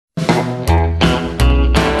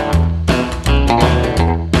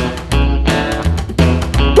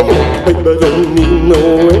baby don't need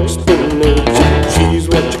no explanation. She's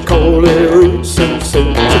what you call a real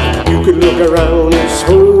sensation. You could look around this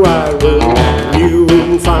whole wide world, you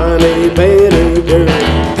wouldn't find a better girl.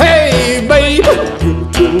 Hey baby, you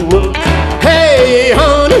too much. Hey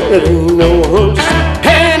honey, it ain't no hunch.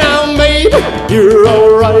 Hey now baby, you're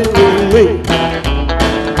alright with me.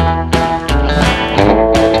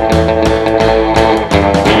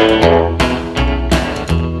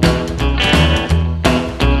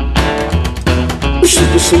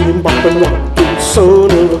 She's a singing, bopping, rockin'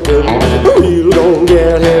 son of a gun. Real gone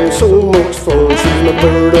gal having so much fun. She's my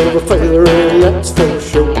bird of a feather and that's for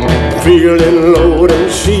sure. I'm feeling low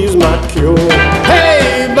and she's my cure.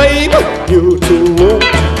 Hey baby, you're too much.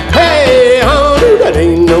 Hey honey, that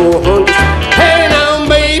ain't no hunch. Hey now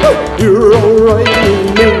baby, you're alright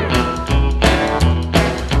with me.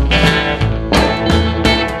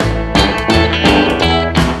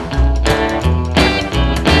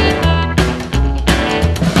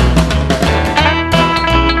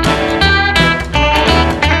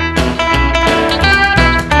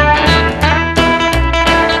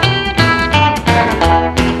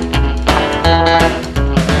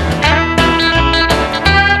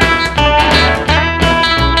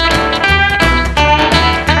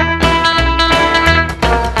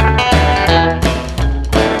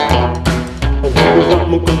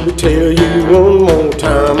 I'm gonna tell you one more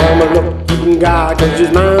time, I'm a lucky guy, 'cause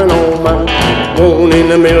she's mine, all mine. One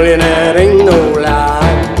in a million, that ain't no lie.